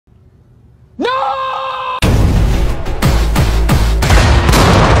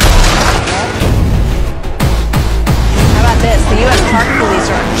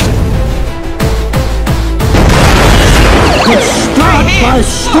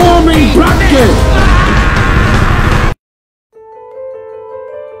Transforming bracket!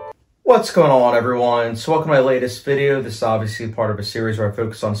 What's going on, everyone? So welcome to my latest video. This is obviously part of a series where I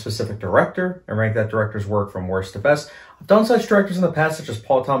focus on a specific director and rank that director's work from worst to best. I've done such directors in the past such as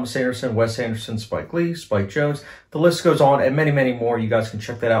Paul Thomas Anderson, Wes Anderson, Spike Lee, Spike Jonze. The list goes on and many, many more. You guys can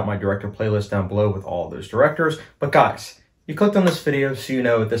check that out in my director playlist down below with all of those directors. But guys, you clicked on this video so you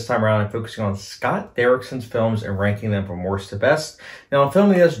know that this time around I'm focusing on Scott Derrickson's films and ranking them from worst to best. Now I'm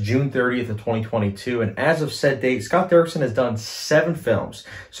filming this June 30th of 2022, and as of said date, Scott Derrickson has done 7 films.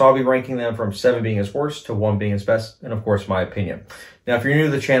 So I'll be ranking them from 7 being his worst to 1 being his best, and of course my opinion. Now if you're new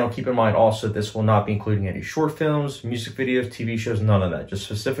to the channel, keep in mind also that this will not be including any short films, music videos, TV shows, none of that. Just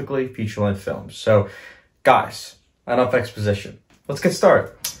specifically feature-length films. So guys, enough exposition. Let's get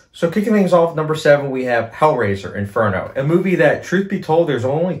started. So kicking things off, number 7, we have Hellraiser Inferno, a movie that, truth be told, there's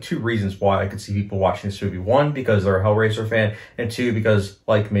only 2 reasons why I could see people watching this movie. 1, because they're a Hellraiser fan, and 2, because,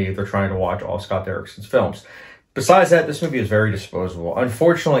 like me, they're trying to watch all Scott Derrickson's films. Besides that, this movie is very disposable.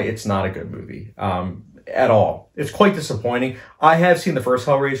 Unfortunately, it's not a good movie at all. It's quite disappointing. I have seen the first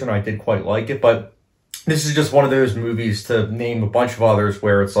Hellraiser, and I did quite like it, but this is just one of those movies, to name a bunch of others,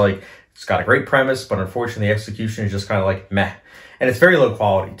 where it's like, it's got a great premise, but unfortunately, the execution is just kind of like, meh. And it's very low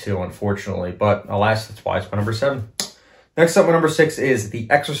quality too, unfortunately, but alas, that's why it's my number 7. Next up, my number 6 is The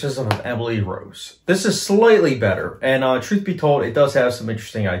Exorcism of Emily Rose. This is slightly better, and truth be told, it does have some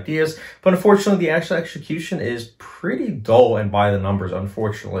interesting ideas, but unfortunately, the actual execution is pretty dull and by the numbers,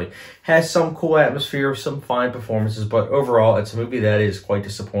 unfortunately. Has some cool atmosphere, some fine performances, but overall, it's a movie that is quite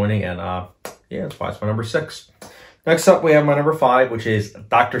disappointing, and yeah, that's why it's my number 6. Next up, we have my number 5, which is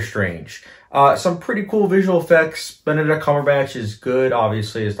Doctor Strange. Some pretty cool visual effects. Benedict Cumberbatch is good,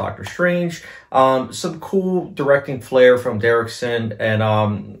 obviously, as Doctor Strange. Some cool directing flair from Derrickson.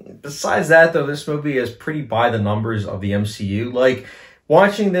 And besides that, though, this movie is pretty by the numbers of the MCU. Like,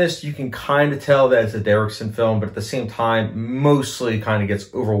 watching this, you can kind of tell that it's a Derrickson film, but at the same time, mostly kind of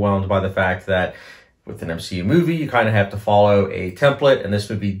gets overwhelmed by the fact that with an MCU movie, you kind of have to follow a template, and this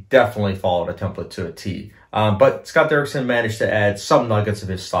movie definitely followed a template to a T. But Scott Derrickson managed to add some nuggets of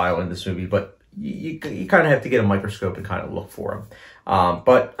his style in this movie, but you kind of have to get a microscope and kind of look for him.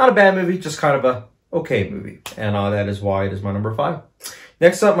 But not a bad movie, just kind of a okay movie. And that is why it is my number 5.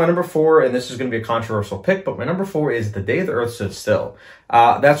 Next up, my number 4, and this is going to be a controversial pick, but my number 4 is The Day the Earth Stood Still.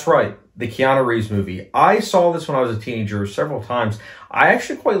 That's right, the Keanu Reeves movie. I saw this when I was a teenager several times. I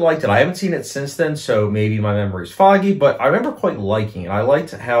actually quite liked it. I haven't seen it since then, so maybe my memory's foggy, but I remember quite liking it. I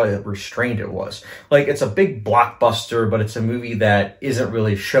liked how restrained it was. Like, it's a big blockbuster, but it's a movie that isn't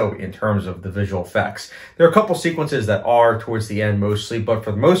really showy in terms of the visual effects. There are a couple sequences that are towards the end mostly, but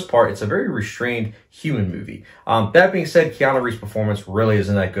for the most part, it's a very restrained human movie. That being said, Keanu Reeves' performance really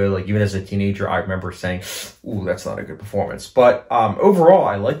isn't that good. Like, even as a teenager, I remember saying, ooh, that's not a good performance. But overall,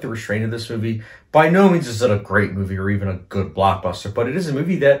 I like the restraint of this movie. By no means is it a great movie or even a good blockbuster, but it is a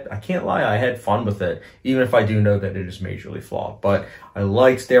movie that, I can't lie, I had fun with it, even if I do know that it is majorly flawed. But I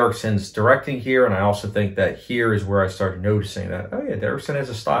liked Derrickson's directing here, and I also think that here is where I started noticing that, oh yeah, Derrickson has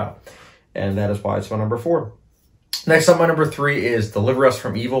a style. And that is why it's my number 4. Next up, my number 3 is Deliver Us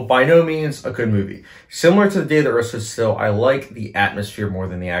from Evil. By no means a good movie. Similar to The Day the Earth Stood Still, I like the atmosphere more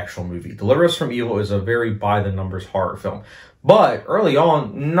than the actual movie. Deliver Us from Evil is a very by-the-numbers horror film. But early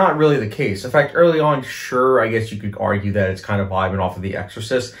on, not really the case. In fact, early on, sure, I guess you could argue that it's kind of vibing off of The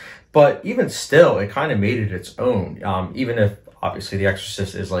Exorcist. But even still, it kind of made it its own. Even if, obviously, The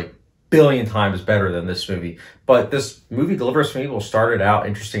Exorcist is like billion times better than this movie. But this movie, Deliver Us from Evil, started out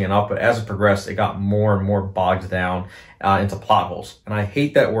interesting enough, but as it progressed, it got more and more bogged down into plot holes. And I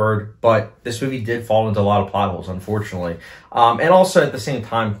hate that word, but this movie did fall into a lot of plot holes, unfortunately. And also, at the same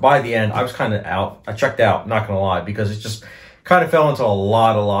time, by the end, I was kind of out. I checked out, not going to lie, because it just kind of fell into a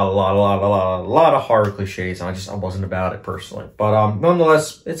lot of horror cliches, and I wasn't about it personally. But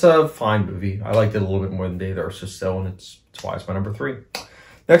nonetheless, it's a fine movie. I liked it a little bit more than Day the Earth Stood Still, and it's why it's my number 3.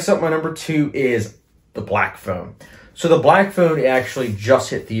 Next up, my number 2 is The Black Phone. So The Black Phone actually just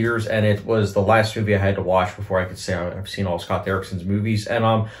hit theaters, and it was the last movie I had to watch before I could say I've seen all Scott Derrickson's movies. And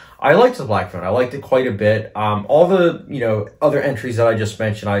I liked The Black Phone. I liked it quite a bit. All the, other entries that I just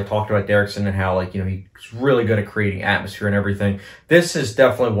mentioned, I talked about Derrickson and how, he's really good at creating atmosphere and everything. This is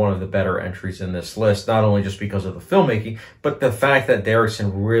definitely one of the better entries in this list, not only just because of the filmmaking, but the fact that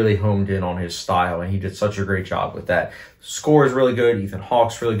Derrickson really honed in on his style, and he did such a great job with that. Score is really good. Ethan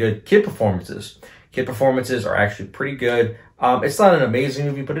Hawke's really good. Kid performances are actually pretty good. It's not an amazing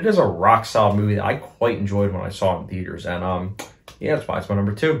movie, but it is a rock-solid movie that I quite enjoyed when I saw it in theaters. And yeah, that's why it's my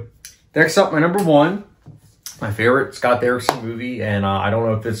number 2. Next up, my number 1, my favorite Scott Derrickson movie. And I don't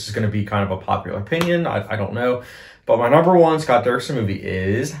know if this is going to be kind of a popular opinion. I don't know. But my number one Scott Derrickson movie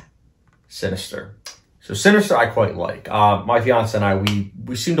is Sinister. So Sinister, I quite like. My fiance and I,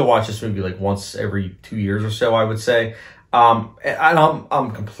 we seem to watch this movie like once every 2 years or so, I would say. And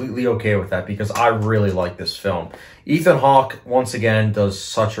I'm completely okay with that because I really like this film. Ethan Hawke, once again, does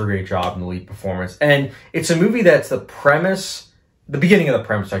such a great job in the lead performance. And it's a movie that's the beginning of the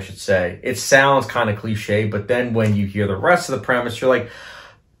premise, I should say. It sounds kind of cliche, but then when you hear the rest of the premise, you're like,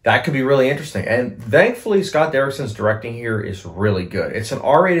 that could be really interesting. And thankfully, Scott Derrickson's directing here is really good. It's an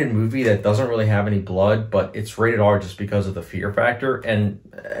R-rated movie that doesn't really have any blood, but it's rated R just because of the fear factor. And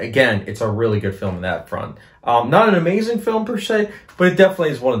again, it's a really good film in that front. Not an amazing film per se, but it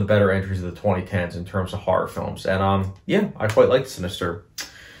definitely is one of the better entries of the 2010s in terms of horror films. And yeah, I quite like Sinister.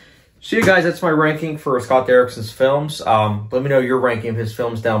 So you guys, that's my ranking for Scott Derrickson's films. Let me know your ranking of his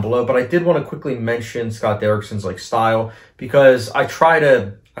films down below. But I did want to quickly mention Scott Derrickson's like style because I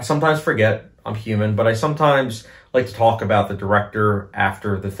sometimes forget, I'm human, but I sometimes like to talk about the director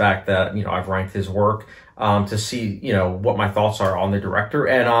after the fact that, you know, I've ranked his work to see, you know, what my thoughts are on the director.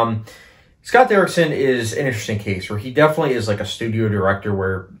 And Scott Derrickson is an interesting case where he definitely is like a studio director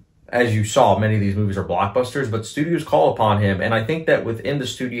where, as you saw, many of these movies are blockbusters, but studios call upon him. And I think that within the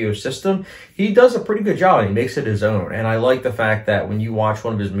studio system, he does a pretty good job and he makes it his own. And I like the fact that when you watch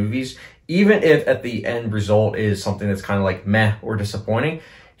one of his movies, even if at the end result is something that's kind of like meh or disappointing,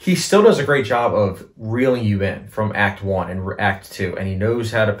 he still does a great job of reeling you in from Act 1 and Act 2, and he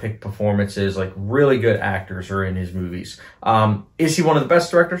knows how to pick performances. Like, really good actors are in his movies. Is he one of the best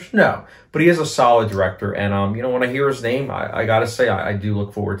directors? No, but he is a solid director, and you know, when I hear his name, I gotta say, I do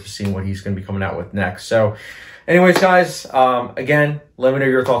look forward to seeing what he's going to be coming out with next. So, anyways, guys, again, let me know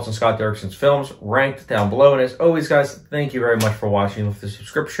your thoughts on Scott Derrickson's films, ranked down below, and as always, guys, thank you very much for watching. With the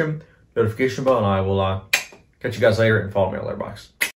subscription, notification bell, and I will catch you guys later, and follow me on Letterboxd.